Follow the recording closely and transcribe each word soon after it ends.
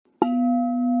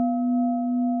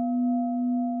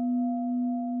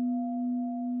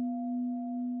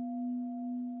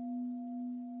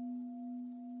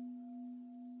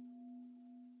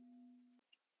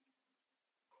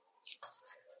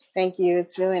Thank you.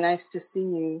 It's really nice to see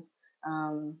you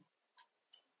um,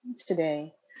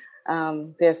 today.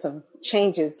 There's some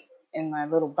changes in my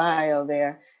little bio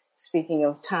there. Speaking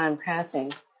of time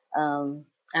passing, um,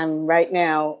 I'm right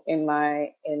now in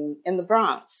the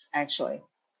Bronx. Actually,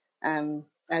 I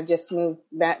just moved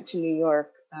back to New York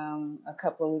a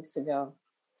couple of weeks ago,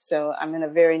 so I'm in a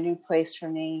very new place for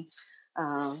me,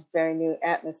 very new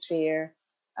atmosphere,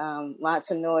 lots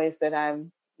of noise that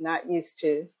I'm not used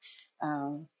to,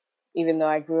 um, even though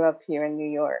I grew up here in New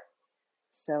York.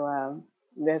 So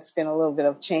there's been a little bit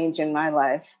of change in my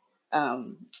life,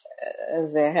 um,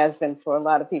 as there has been for a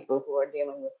lot of people who are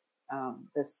dealing with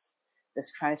this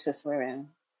crisis we're in.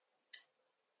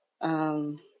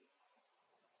 Um,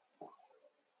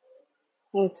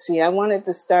 let's see. I wanted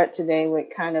to start today with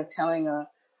kind of telling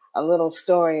a little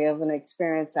story of an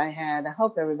experience I had. I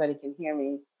hope everybody can hear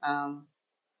me.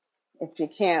 If you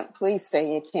can't, please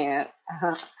say you can't,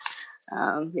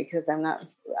 because I'm not.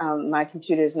 My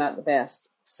computer is not the best,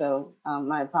 so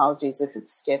my apologies if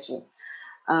it's sketchy.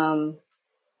 Um,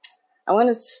 I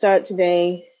wanted to start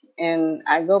today, and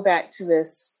I go back to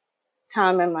this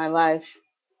time in my life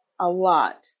a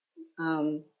lot,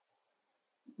 um,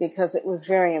 because it was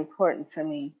very important for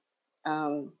me.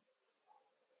 Um,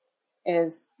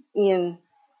 as Ian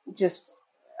just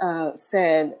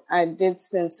said, I did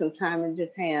spend some time in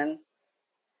Japan,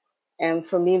 and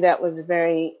for me, that was a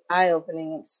very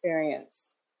eye-opening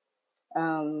experience.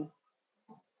 Um,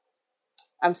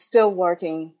 I'm still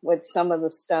working with some of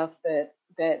the stuff that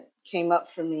came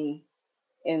up for me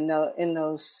in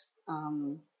those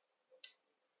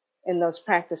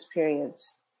practice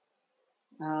periods,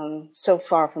 so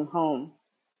far from home.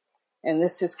 And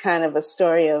this is kind of a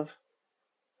story of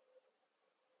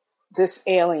this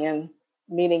alien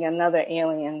meeting another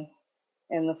alien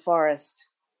in the forest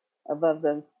above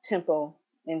the temple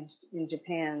in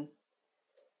Japan.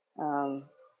 Um,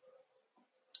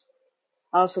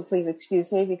 Also, please excuse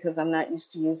me because I'm not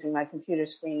used to using my computer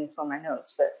screen for my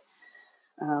notes, but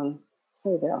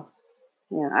here we go.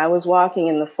 Yeah, I was walking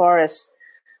in the forest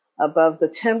above the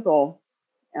temple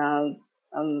of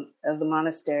the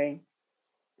monastery.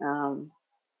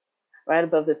 Right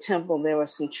above the temple, there were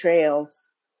some trails.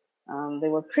 They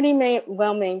were pretty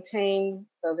well maintained,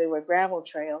 though they were gravel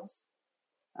trails,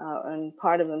 and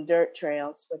part of them dirt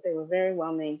trails, but they were very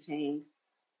well maintained.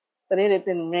 But it had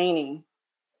been raining,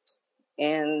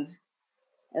 and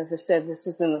as I said, this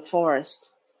is in the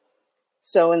forest.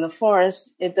 So in the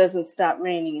forest, it doesn't stop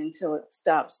raining until it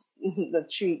stops, the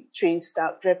trees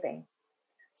stop dripping.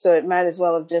 So it might as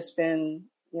well have just been,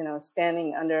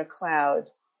 standing under a cloud,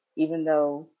 even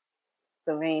though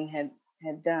the rain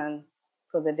had done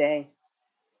for the day.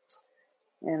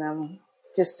 And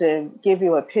just to give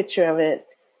you a picture of it,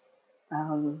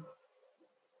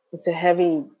 it's a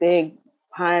heavy, big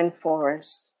pine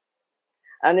forest.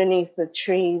 Underneath the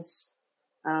trees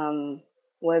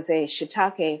was a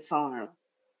shiitake farm.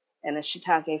 And a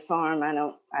shiitake farm, I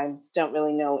don't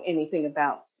really know anything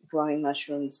about growing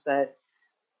mushrooms, but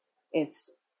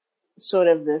it's sort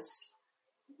of this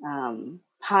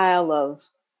pile of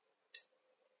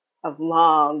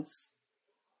logs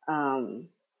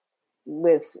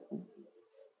with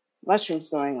mushrooms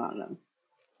growing on them.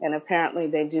 And apparently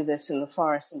they do this in the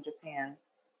forest in Japan.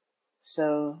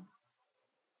 So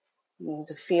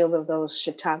there's a field of those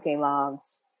shiitake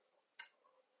logs.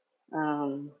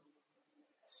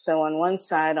 So on one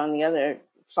side, on the other,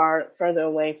 further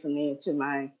away from me, to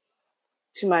my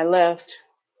left,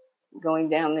 going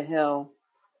down the hill,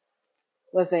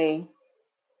 was a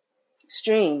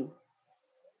stream,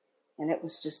 and it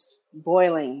was just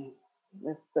boiling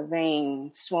with the rain,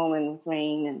 swollen with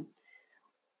rain, and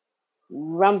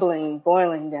rumbling,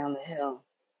 boiling down the hill.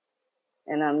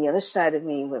 And on the other side of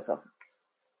me was a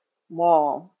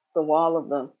wall, the wall of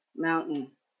the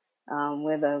mountain,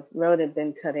 where the road had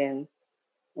been cut in,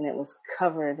 and it was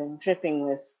covered and dripping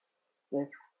with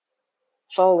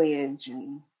foliage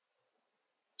and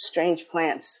strange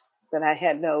plants that I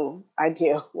had no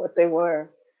idea what they were.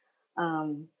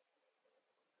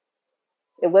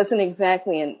 It wasn't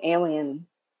exactly an alien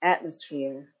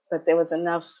atmosphere, but there was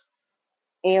enough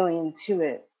alien to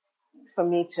it for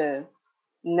me to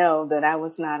know that I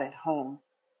was not at home.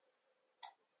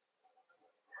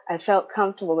 I felt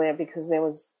comfortable there because there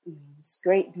was this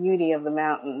great beauty of the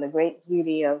mountain. The great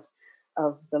beauty of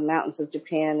the mountains of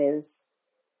Japan is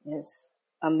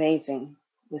amazing.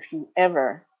 If you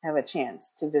ever have a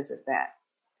chance to visit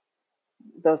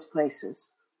those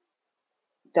places,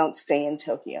 don't stay in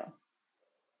Tokyo.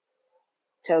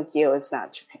 Tokyo is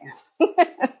not Japan.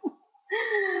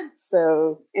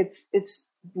 So it's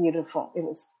beautiful.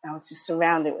 I was just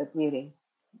surrounded with beauty.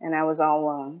 and I was all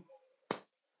alone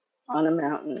on a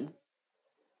mountain.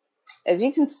 As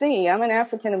you can see, I'm an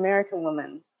African American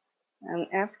woman. I'm an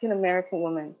African American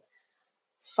woman,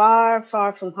 far,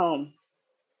 far from home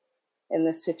in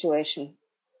this situation.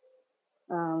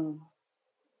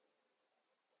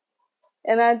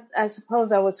 And I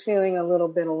suppose I was feeling a little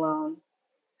bit alone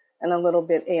and a little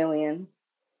bit alien.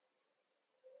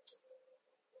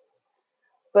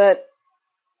 But,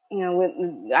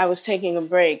 I was taking a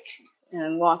break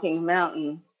and walking a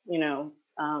mountain,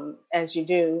 as you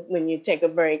do when you take a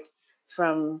break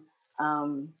from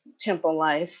temple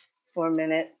life for a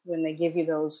minute, when they give you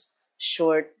those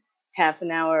short half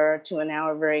an hour to an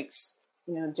hour breaks,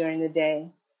 during the day.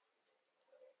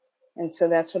 And so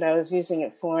that's what I was using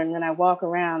it for. And when I walk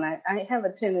around, I have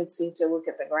a tendency to look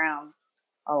at the ground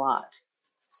a lot.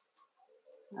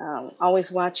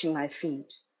 Always watching my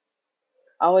feet,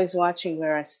 always watching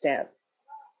where I step.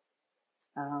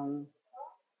 And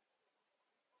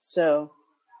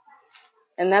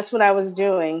that's what I was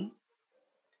doing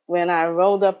when I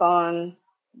rolled up on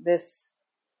this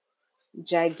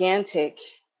gigantic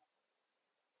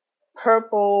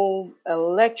purple,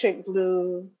 electric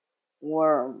blue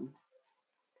worm.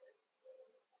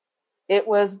 It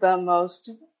was the most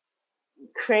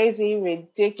crazy,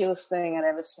 ridiculous thing I'd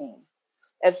ever seen.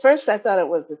 At first, I thought it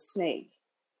was a snake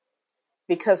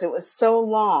because it was so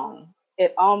long,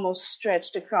 it almost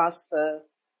stretched across the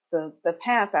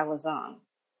path I was on.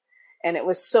 And it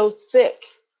was so thick,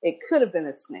 it could have been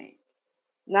a snake.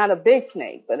 Not a big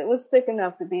snake, but it was thick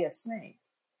enough to be a snake.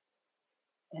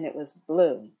 And it was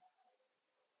blue.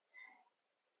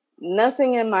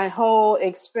 Nothing in my whole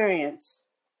experience,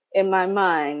 in my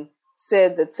mind,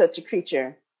 said that such a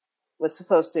creature was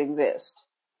supposed to exist.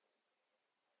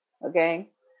 Okay?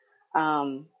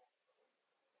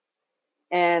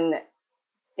 And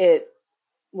it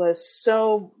was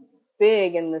so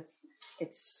big, and its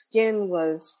skin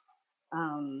was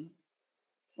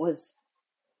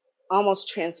almost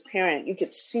transparent. You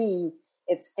could see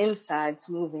its insides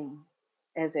moving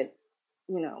as it,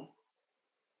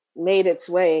 made its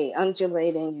way,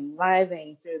 undulating and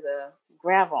writhing through the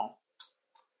gravel.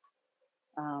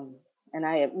 And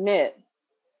I admit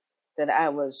that I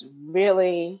was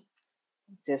really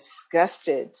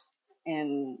disgusted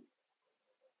and,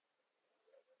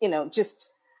 just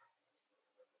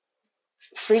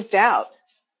freaked out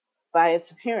by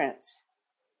its appearance.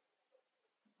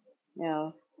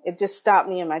 It just stopped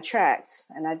me in my tracks,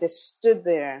 and I just stood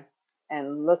there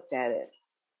and looked at it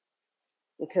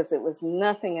because it was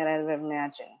nothing that I'd ever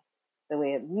imagined. The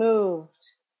way it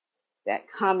moved, that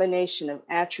combination of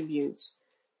attributes,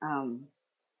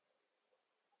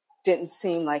 didn't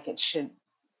seem like it should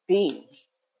be,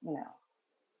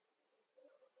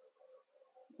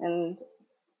 And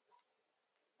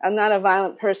I'm not a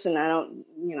violent person. I don't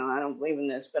believe in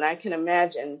this, but I can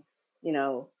imagine,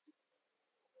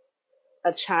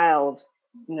 a child,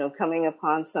 coming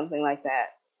upon something like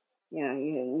that.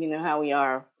 You know how we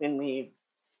are when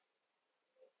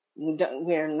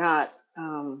we're not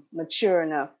mature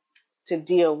enough to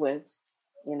deal with,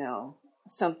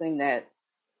 something that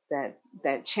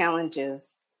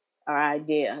challenges our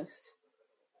ideas.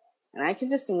 And I can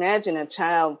just imagine a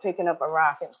child picking up a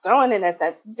rock and throwing it at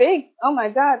that big, oh my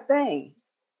God, thing,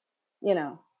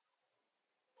 that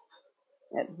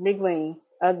wriggling,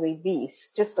 ugly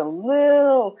beast, just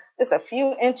a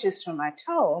few inches from my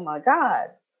toe. Oh my God.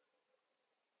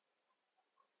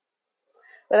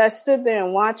 But I stood there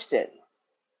and watched it.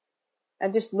 I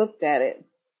just looked at it,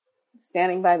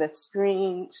 standing by the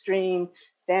stream,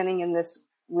 standing in this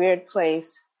weird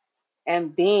place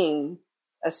and being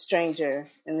a stranger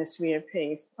in this weird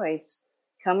place,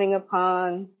 coming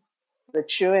upon the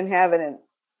true inhabitant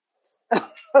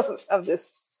of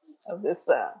this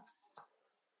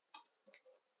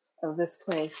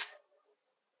place.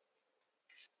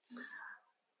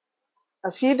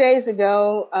 A few days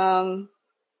ago,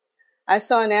 I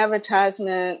saw an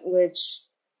advertisement which,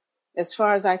 as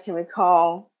far as I can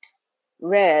recall,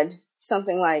 read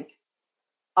something like,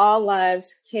 "All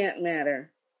lives can't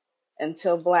matter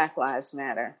until Black lives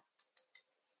matter."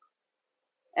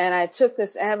 And I took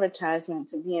this advertisement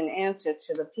to be an answer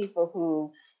to the people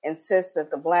who insist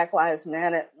that the Black Lives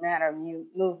Matter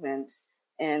movement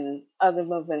and other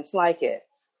movements like it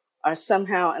are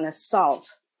somehow an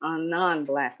assault on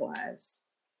non-Black lives.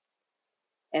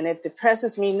 And it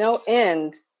depresses me no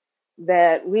end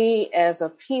that we as a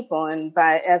people, and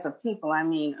by as a people I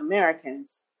mean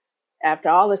Americans, after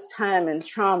all this time and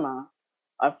trauma,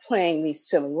 are playing these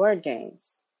silly word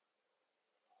games.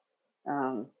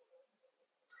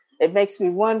 It makes me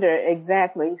wonder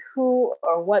exactly who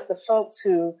or what the folks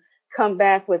who come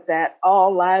back with that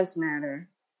all lives matter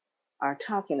are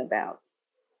talking about.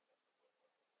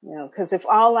 Because if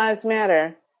all lives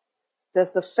matter,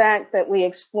 does the fact that we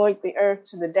exploit the earth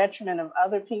to the detriment of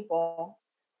other people,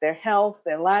 their health,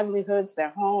 their livelihoods,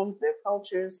 their homes, their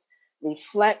cultures,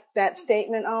 reflect that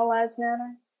statement, all lives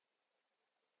matter?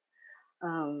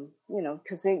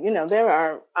 Because, there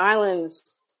are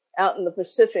islands out in the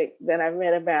Pacific that I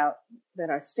read about that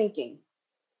are sinking.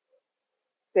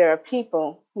 There are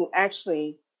people who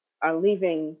actually are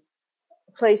leaving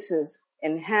places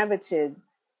inhabited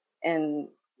and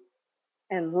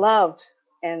loved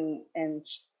and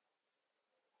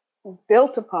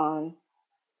built upon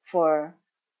for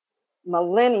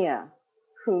millennia,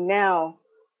 who now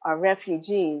are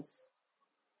refugees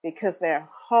because their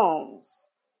homes,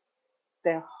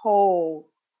 their whole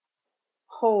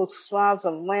swaths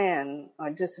of land are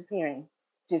disappearing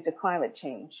due to climate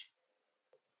change.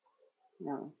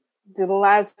 Do the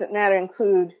lives that matter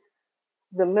include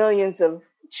the millions of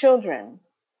children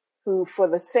who, for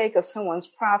the sake of someone's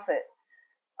profit,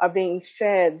 are being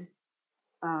fed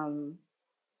the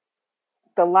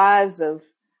lives of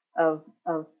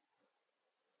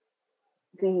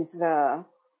these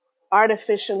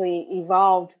artificially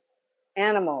evolved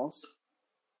animals,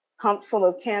 pumped full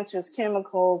of cancerous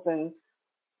chemicals and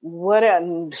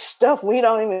stuff we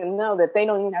don't even know, that they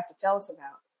don't even have to tell us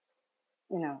about?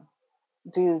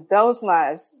 Do those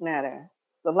lives matter?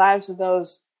 The lives of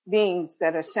those beings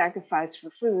that are sacrificed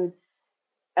for food,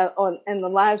 and the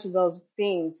lives of those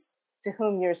beings to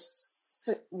whom you're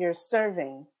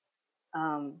serving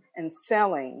and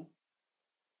selling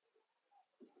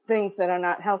things that are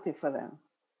not healthy for them,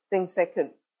 things that could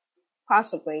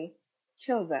possibly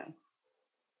kill them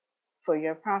for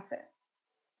your profit.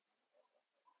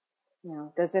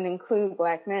 Does it include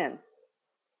Black men?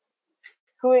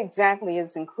 Who exactly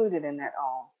is included in that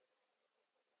all?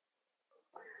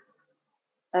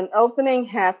 An opening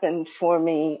happened for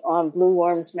me on Blue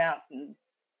Worms Mountain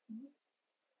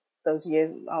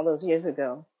all those years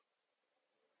ago.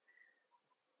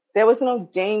 There was no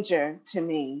danger to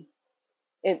me.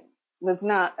 It was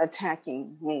not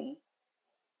attacking me.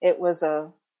 It was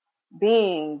a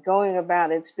being going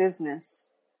about its business,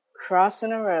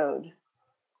 crossing a road.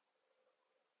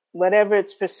 Whatever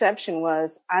its perception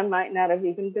was, I might not have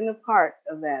even been a part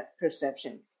of that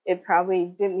perception. It probably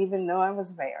didn't even know I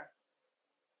was there.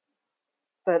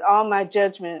 But all my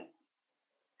judgment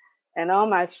and all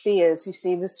my fears, you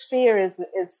see, this fear is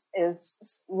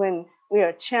when we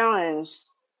are challenged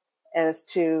as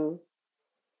to,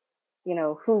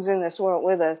 who's in this world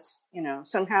with us.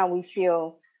 Somehow we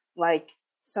feel like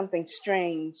something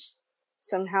strange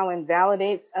somehow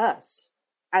invalidates us.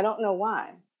 I don't know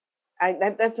why.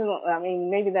 That doesn't,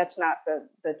 maybe that's not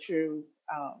the true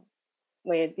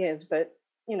way it is, but,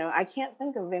 I can't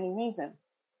think of any reason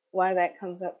why that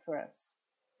comes up for us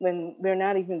when we're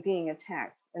not even being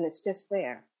attacked and it's just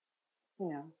there.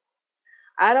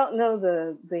 I don't know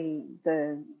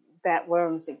that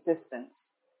worm's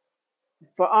existence.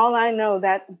 For all I know,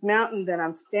 that mountain that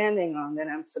I'm standing on, that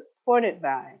I'm supported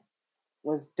by,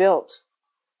 was built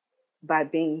by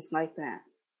beings like that.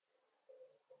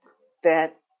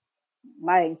 That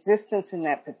my existence in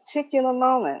that particular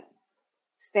moment,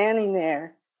 standing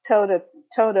there toe to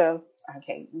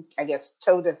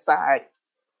side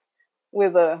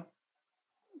with a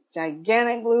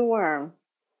gigantic blue worm,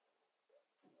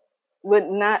 would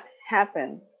not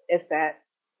happen if that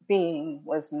being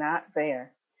was not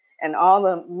there. And all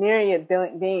the myriad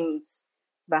beings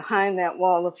behind that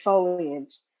wall of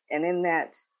foliage and in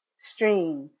that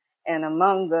stream and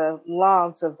among the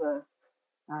logs of the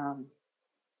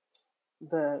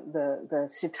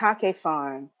shiitake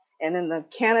farm and in the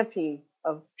canopy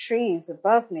of trees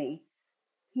above me,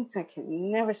 things I could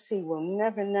never see, will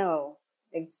never know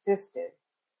existed,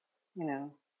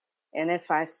 and if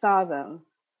I saw them.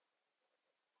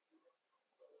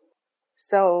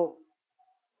 So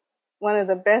one of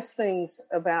the best things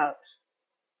about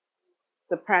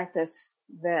the practice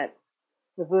that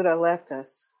the Buddha left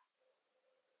us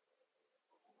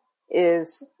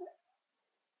is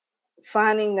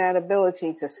finding that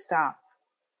ability to stop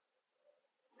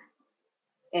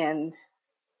and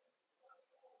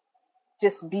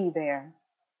just be there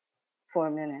for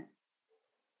a minute.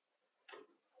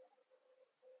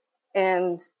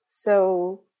 And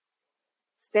so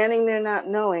standing there not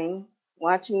knowing,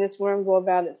 watching this worm go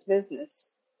about its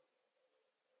business,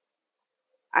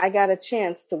 I got a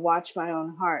chance to watch my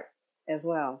own heart as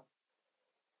well.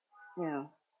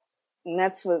 And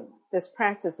that's what this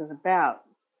practice is about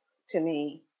to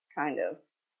me, kind of.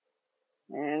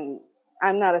 And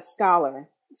I'm not a scholar,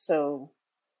 so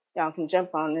y'all can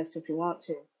jump on this if you want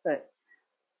to. But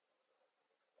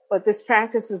what this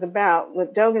practice is about,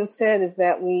 what Dogen said, is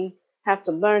that we have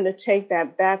to learn to take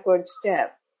that backward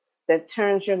step that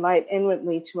turns your light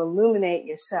inwardly to illuminate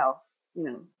yourself.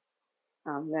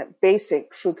 That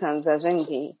basic Fukan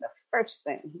Zazengi, the first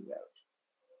thing he wrote.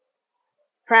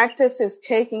 Practice is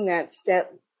taking that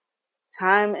step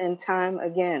time and time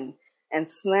again and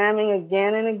slamming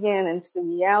again and again into the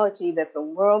reality that the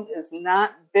world is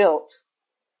not built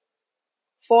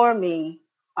for me,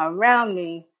 around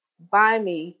me, by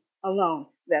me alone.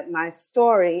 That my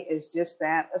story is just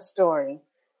that, a story.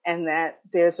 And that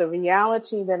there's a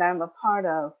reality that I'm a part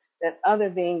of, that other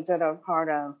beings that are a part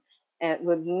of, and it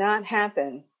would not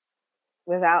happen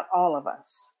without all of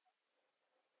us.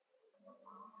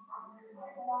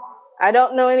 I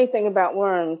don't know anything about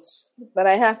worms, but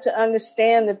I have to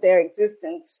understand that their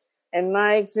existence and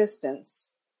my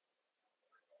existence,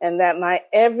 and that my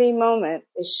every moment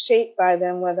is shaped by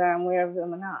them, whether I'm aware of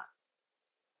them or not.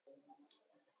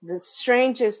 The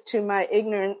strangest to my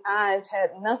ignorant eyes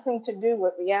had nothing to do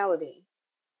with reality.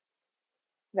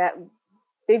 That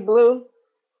big blue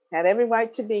had every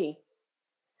right to be.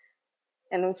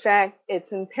 And in fact,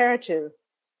 it's imperative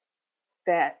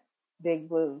that big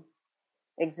blue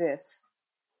exists.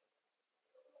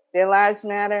 Their lives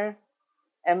matter,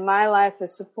 and my life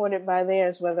is supported by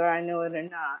theirs, whether I know it or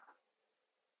not.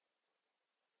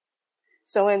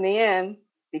 So in the end,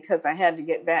 because I had to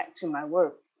get back to my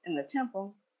work in the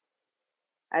temple,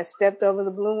 I stepped over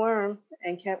the blue worm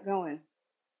and kept going.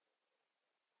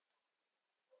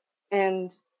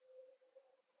 And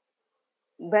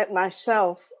let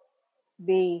myself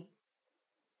be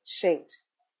shaped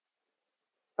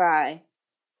by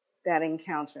that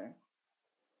encounter,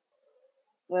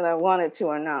 whether I wanted to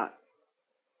or not.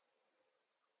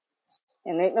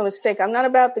 And make no mistake, I'm not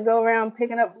about to go around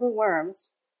picking up blue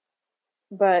worms,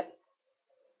 but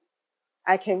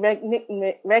I can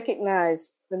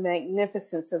recognize the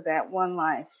magnificence of that one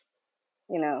life.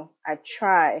 I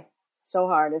try so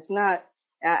hard. It's not,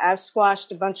 I've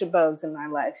squashed a bunch of bugs in my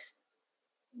life.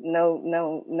 No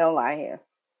lie here.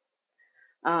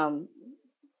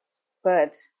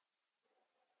 But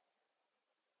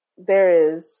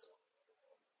there is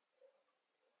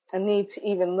a need to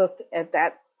even look at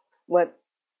that, what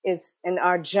is in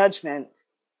our judgment,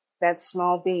 that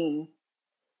small being,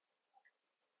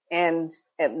 and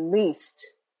at least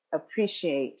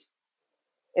appreciate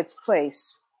its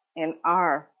place in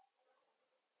our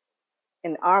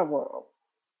world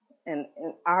and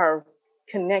in our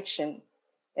connection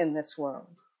in this world.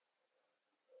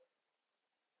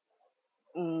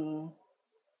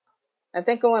 I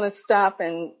think I want to stop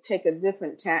and take a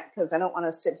different tack because I don't want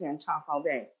to sit here and talk all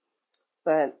day.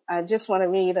 But I just want to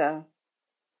read a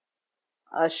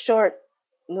short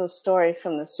little story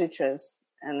from the sutras.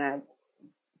 And I'm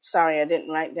sorry I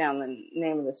didn't write down the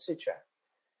name of the sutra.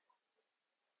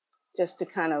 Just to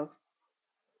kind of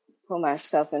pull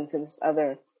myself into this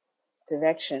other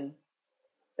direction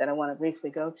that I want to briefly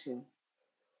go to.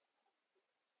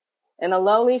 In a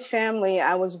lowly family,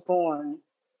 I was born,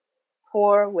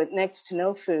 poor with next to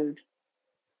no food.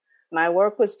 My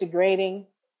work was degrading.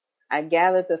 I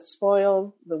gathered the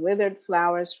spoiled, the withered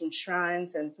flowers from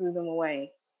shrines and threw them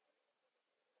away.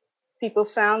 People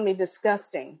found me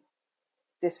disgusting,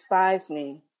 despised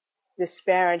me,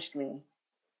 disparaged me.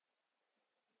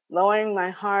 Lowering my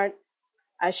heart,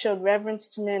 I showed reverence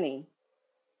to many.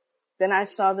 Then I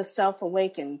saw the self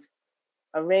awakened,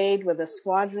 arrayed with a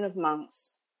squadron of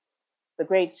monks, the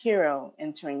great hero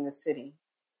entering the city,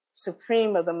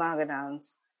 supreme of the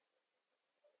Magadhans.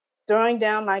 Throwing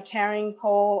down my carrying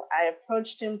pole, I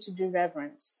approached him to do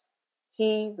reverence.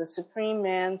 He, the supreme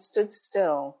man, stood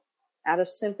still out of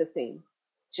sympathy,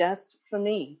 just for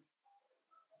me.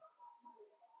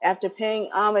 After paying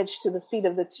homage to the feet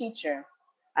of the teacher,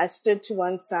 I stood to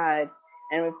one side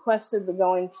and requested the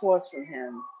going forth from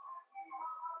him.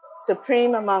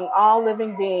 Supreme among all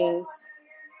living beings,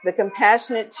 the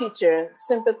compassionate teacher,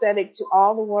 sympathetic to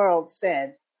all the world,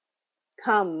 said,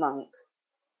 "Come, monk."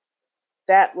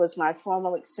 That was my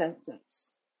formal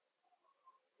acceptance.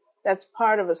 That's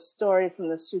part of a story from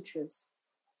the sutras.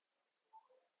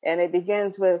 And it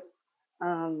begins with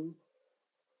the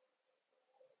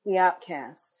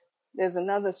outcast. There's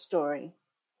another story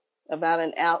about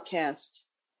an outcast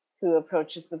who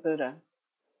approaches the Buddha,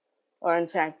 or in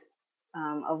fact,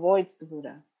 avoids the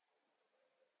Buddha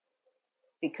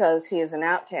because he is an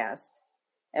outcast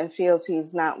and feels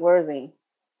he's not worthy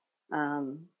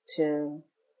to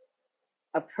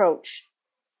approach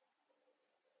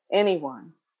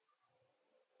anyone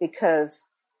because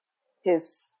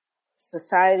his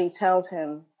society tells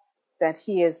him that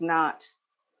he is not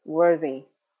worthy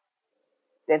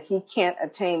that he can't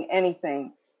attain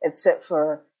anything except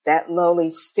for that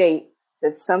lowly state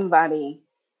that somebody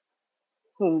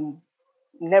who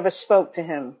never spoke to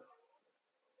him,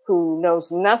 who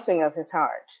knows nothing of his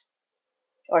heart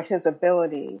or his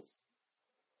abilities,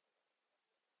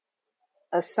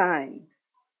 assigned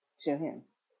to him.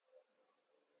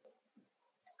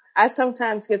 I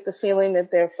sometimes get the feeling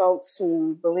that there are folks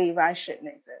who believe I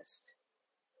shouldn't exist.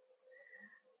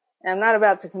 And I'm not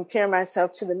about to compare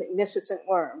myself to the magnificent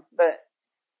worm, but,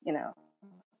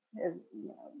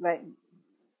 that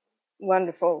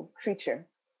wonderful creature.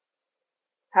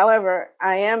 However,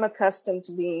 I am accustomed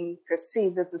to being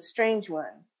perceived as a strange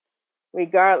one,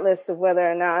 regardless of whether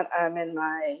or not I'm in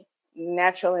my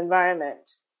natural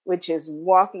environment, which is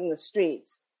walking the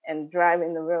streets and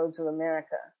driving the roads of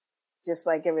America, just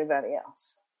like everybody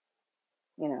else.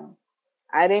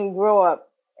 I didn't grow up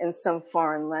in some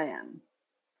foreign land.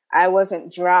 I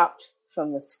wasn't dropped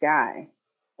from the sky.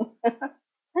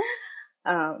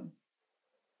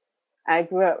 I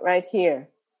grew up right here,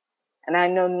 and I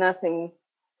know nothing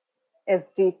as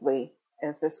deeply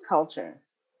as this culture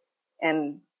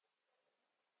and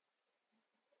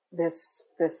this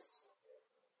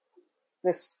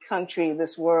country,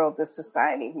 this world, this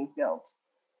society we built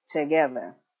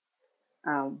together.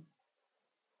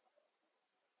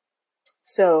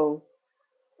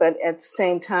 But at the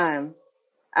same time,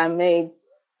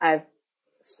 I've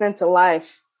spent a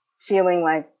life feeling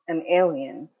like an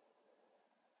alien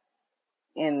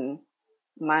in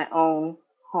my own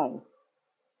home.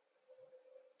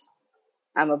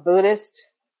 I'm a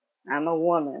Buddhist. I'm a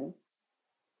woman.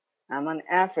 I'm an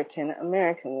African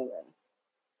American woman.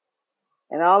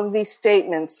 And all of these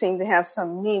statements seem to have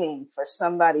some meaning for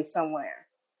somebody somewhere.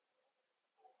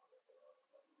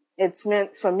 It's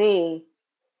meant for me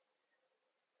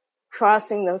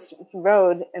crossing this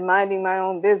road and minding my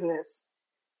own business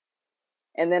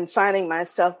and then finding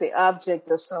myself the object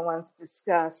of someone's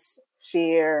disgust,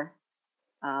 fear,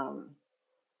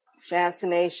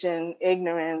 fascination,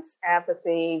 ignorance,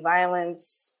 apathy,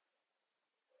 violence,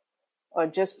 or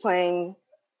just plain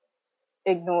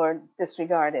ignored,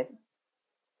 disregarded.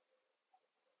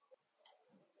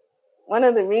 One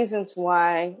of the reasons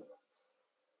why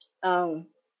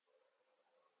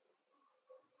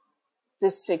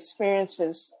this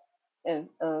experiences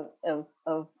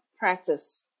of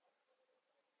practice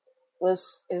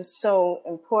is so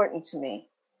important to me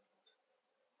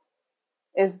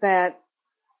is that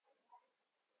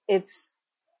it's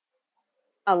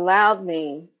allowed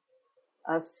me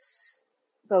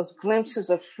those glimpses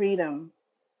of freedom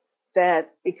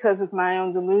that, because of my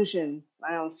own delusion,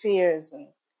 my own fears, and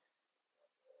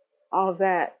all of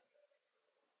that,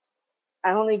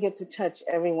 I only get to touch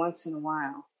every once in a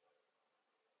while.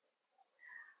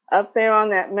 Up there on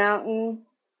that mountain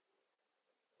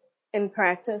in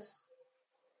practice,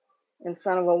 in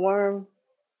front of a worm,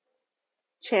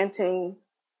 chanting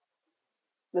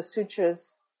the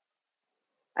sutras,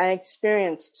 I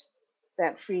experienced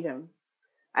that freedom.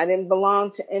 I didn't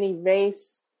belong to any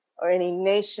race or any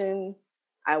nation.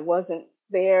 I wasn't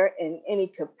there in any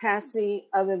capacity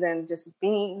other than just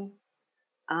being.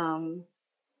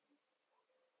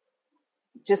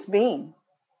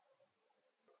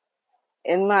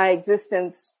 In my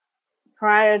existence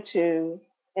prior to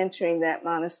entering that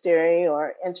monastery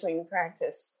or entering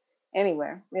practice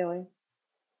anywhere, really,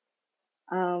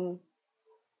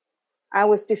 I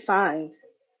was defined,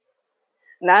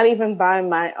 not even by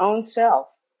my own self,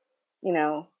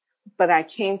 but I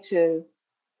came to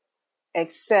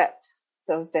accept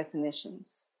those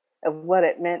definitions of what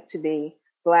it meant to be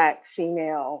Black,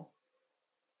 female,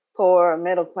 poor,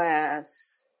 middle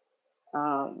class,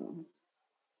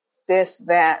 this,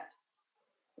 that,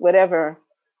 whatever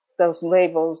those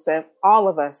labels that all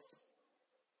of us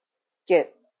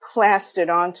get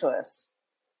plastered onto us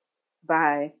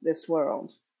by this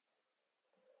world.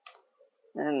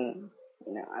 And,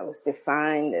 I was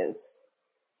defined as,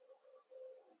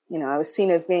 I was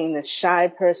seen as being the shy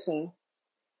person,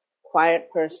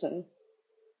 quiet person.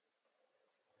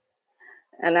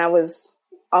 And I was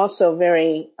also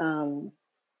very,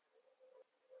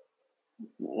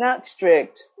 not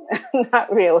strict,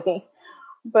 not really,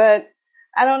 but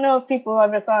I don't know if people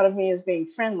ever thought of me as being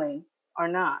friendly or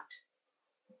not,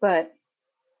 but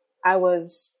I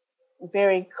was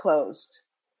very closed.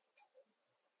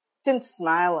 Didn't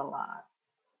smile a lot.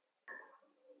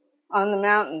 On the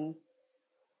mountain,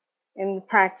 in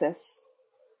practice,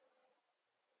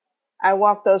 I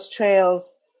walked those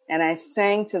trails and I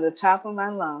sang to the top of my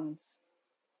lungs.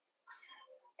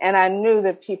 And I knew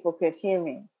that people could hear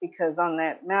me because on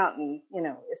that mountain,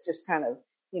 it's just kind of,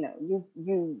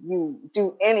 you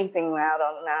do anything loud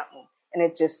on the mountain And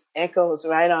it just echoes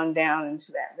right on down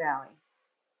into that valley,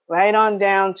 right on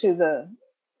down to the,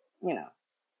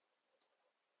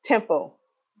 temple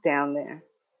down there.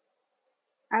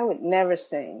 I would never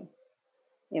sing,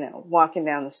 walking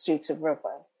down the streets of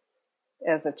Brooklyn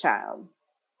as a child.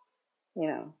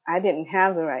 I didn't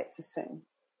have the right to sing.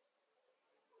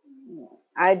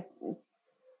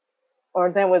 Or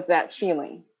there was that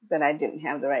feeling that I didn't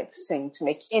have the right to sing, to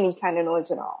make any kind of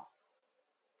noise at all.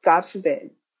 God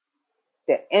forbid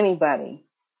that anybody,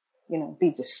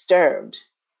 be disturbed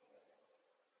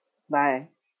by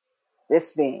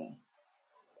this being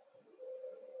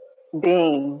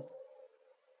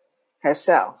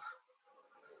herself.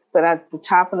 But at the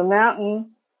top of the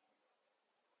mountain,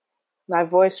 my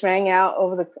voice rang out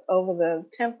over the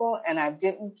temple, and I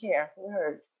didn't care who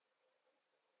heard.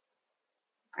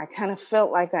 I kind of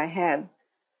felt like I had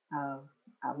a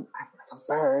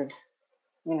bird,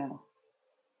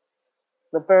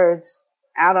 the birds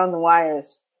out on the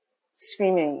wires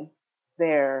screaming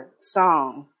their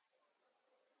song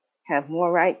have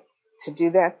more right to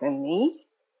do that than me.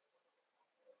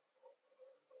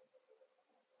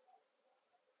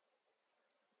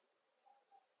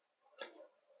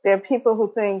 There are people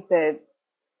who think that,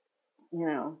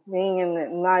 being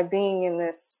in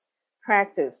this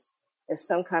practice is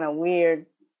some kind of weird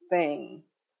thing,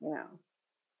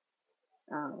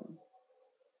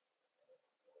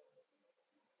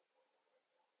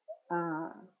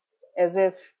 as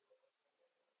if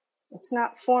it's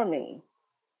not for me.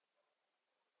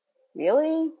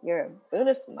 Really? You're a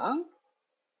Buddhist monk?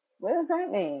 What does that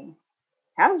mean?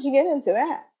 How did you get into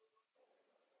that?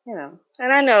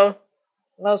 And I know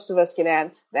most of us get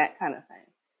asked that kind of thing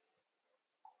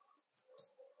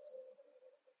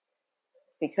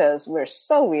because we're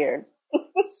so weird.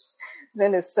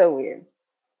 Zen is so weird.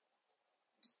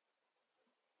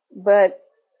 But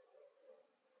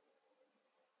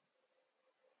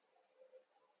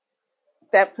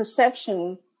that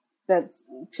perception, that's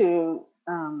to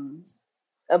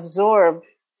absorb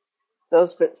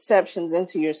those perceptions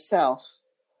into yourself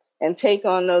and take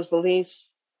on those beliefs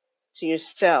to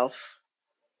yourself,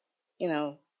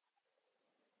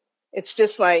 it's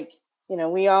just like,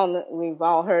 we've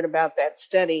all heard about that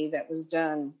study that was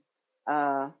done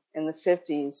in the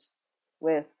 50s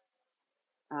with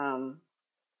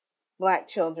Black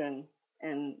children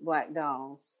and Black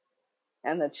dolls,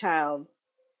 and the child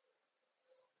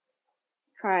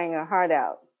crying her heart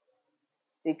out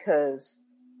because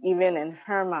even in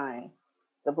her mind,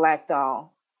 the Black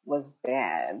doll was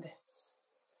bad.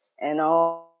 And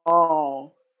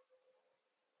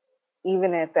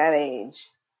even at that age,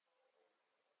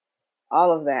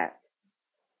 all of that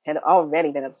had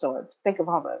already been absorbed. Think of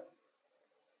all the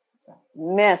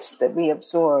mess that we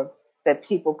absorb, that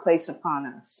people place upon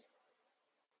us.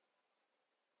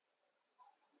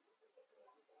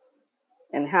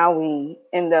 And how we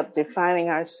end up defining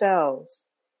ourselves,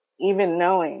 even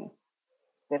knowing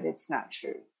that it's not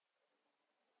true.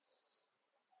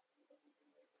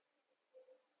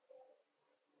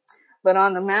 But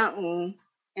on the mountain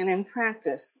and in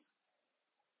practice,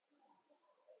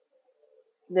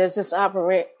 there's this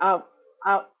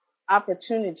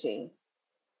opportunity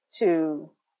to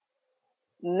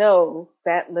know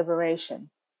that liberation,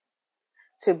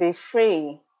 to be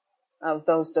free of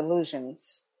those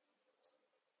delusions.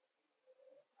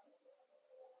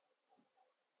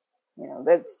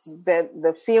 That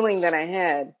the feeling that I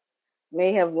had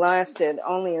may have lasted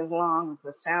only as long as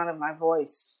the sound of my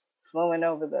voice flowing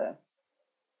over the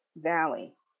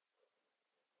valley.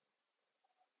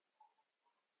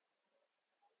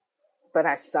 But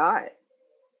I saw it.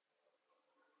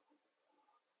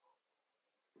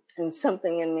 And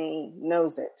something in me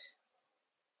knows it.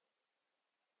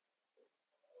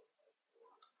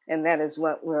 And that is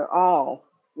what we're all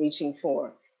reaching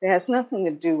for. It has nothing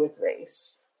to do with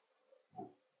race.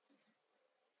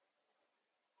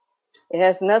 It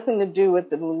has nothing to do with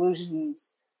the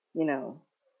illusions,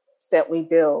 that we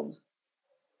build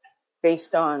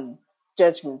based on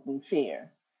judgment and fear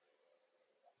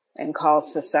and call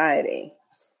society.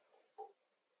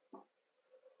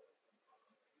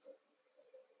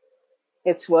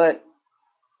 It's what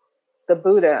the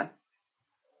Buddha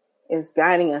is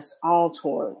guiding us all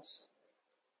towards,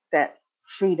 that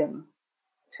freedom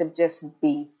to just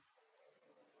be,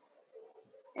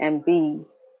 and be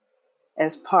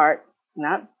as part,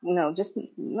 not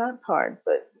part,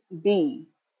 but be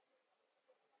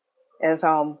as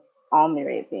all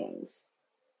myriad beings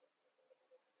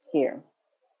here.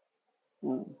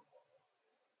 And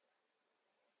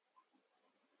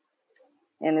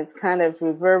it's kind of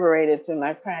reverberated through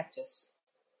my practice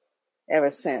ever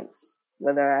since,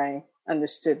 whether I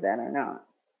understood that or not.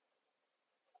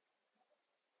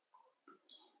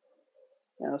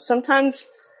 Sometimes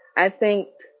I think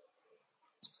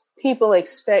people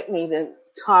expect me to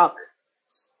talk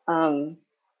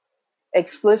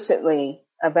explicitly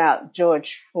about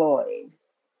George Floyd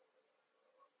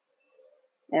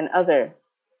and other,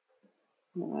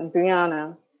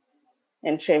 Breonna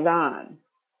and Trayvon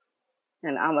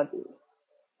and Amadou.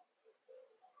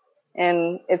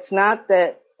 And it's not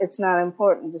that it's not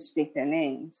important to speak their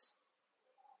names.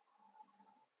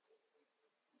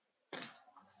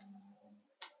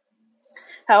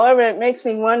 However, it makes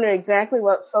me wonder exactly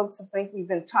what folks think we've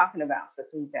been talking about for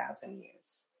 3,000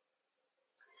 years.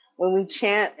 When we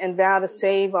chant and vow to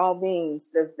save all beings,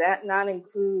 does that not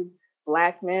include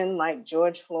Black men like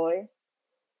George Floyd?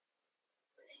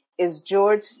 Is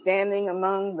George standing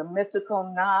among the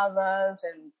mythical Navas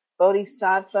and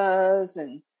Bodhisattvas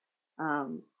and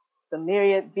the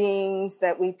myriad beings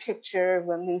that we picture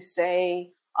when we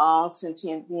say all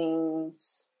sentient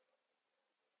beings,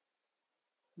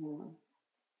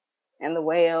 and the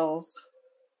whales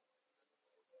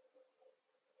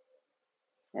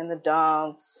and the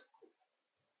dogs?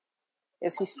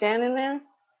 Is he standing there?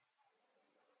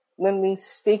 When we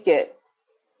speak it,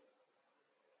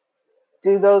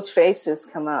 do those faces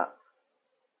come up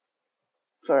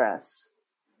for us?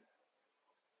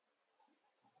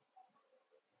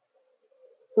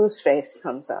 Whose face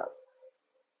comes up?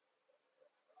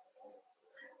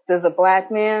 Does a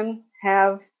Black man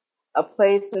have a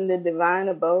place in the divine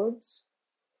abodes?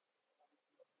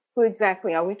 Who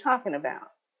exactly are we talking about?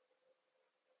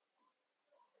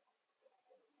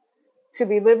 To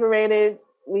be liberated,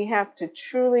 we have to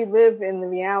truly live in the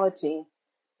reality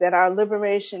that our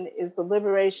liberation is the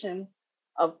liberation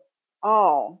of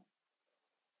all,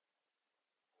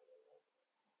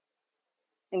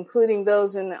 including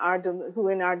those who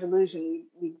in our delusion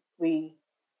we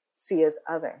see as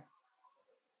other,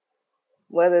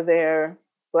 whether they're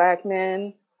Black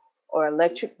men or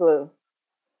electric blue.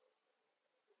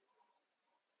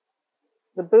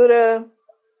 The Buddha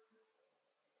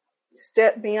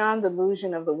stepped beyond the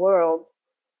illusion of the world,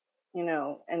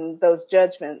 and those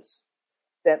judgments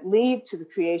that lead to the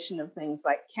creation of things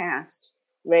like caste,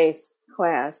 race,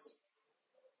 class,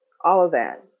 all of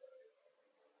that.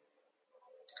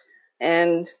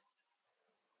 And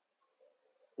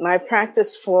my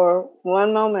practice for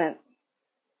one moment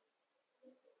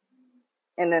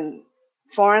in a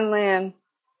foreign land,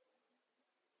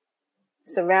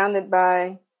 surrounded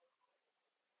by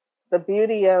the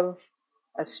beauty of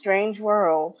a strange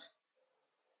world,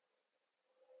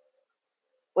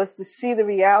 was to see the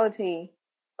reality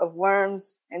of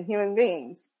worms and human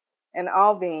beings and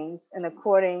all beings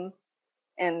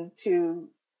and to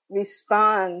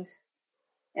respond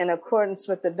in accordance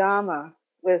with the Dhamma,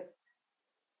 with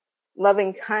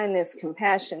loving kindness,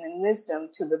 compassion, and wisdom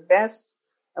to the best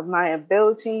of my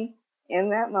ability in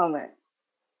that moment.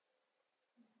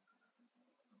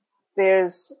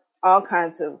 There's all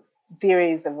kinds of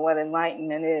theories of what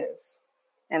enlightenment is,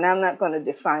 and I'm not going to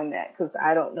define that because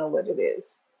I don't know what it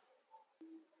is.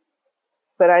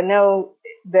 But I know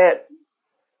that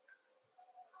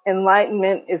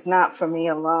enlightenment is not for me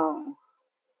alone.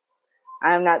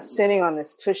 I'm not sitting on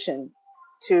this cushion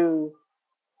to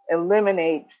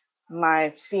eliminate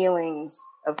my feelings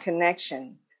of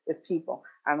connection with people.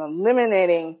 I'm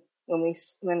eliminating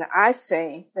when I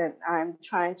say that I'm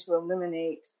trying to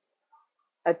eliminate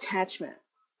attachment.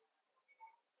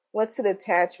 What's it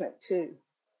attachment to?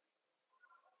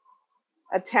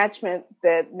 Attachment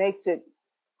that makes it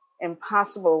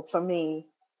impossible for me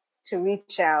to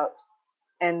reach out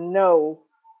and know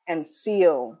and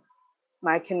feel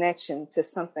my connection to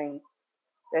something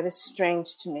that is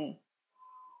strange to me,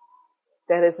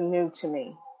 that is new to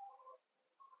me.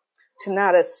 To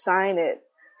not assign it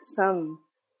some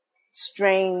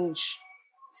strange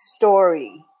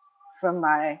story from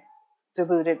my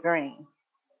deluded brain,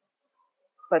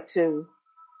 but to,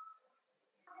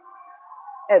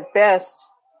 at best,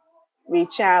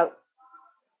 reach out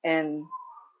and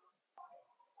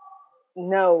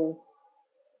know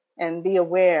and be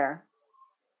aware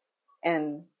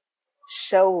and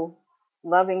show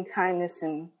loving kindness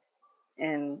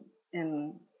and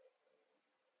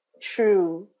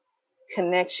true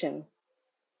connection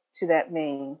to that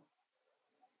being,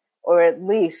 or at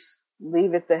least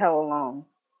leave it the hell alone.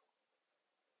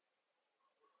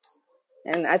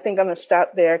 And I think I'm going to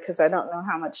stop there because I don't know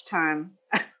how much time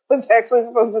I was actually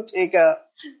supposed to take up.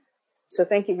 So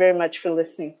thank you very much for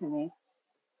listening to me.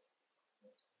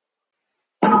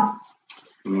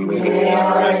 May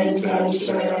our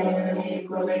intention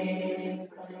equally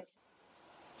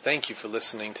Thank you for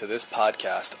listening to this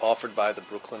podcast offered by the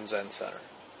Brooklyn Zen Center.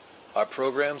 Our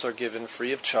programs are given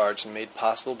free of charge and made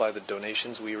possible by the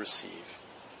donations we receive.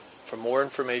 For more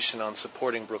information on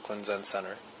supporting Brooklyn Zen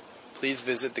Center, please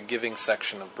visit the giving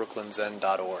section of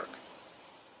brooklynzen.org.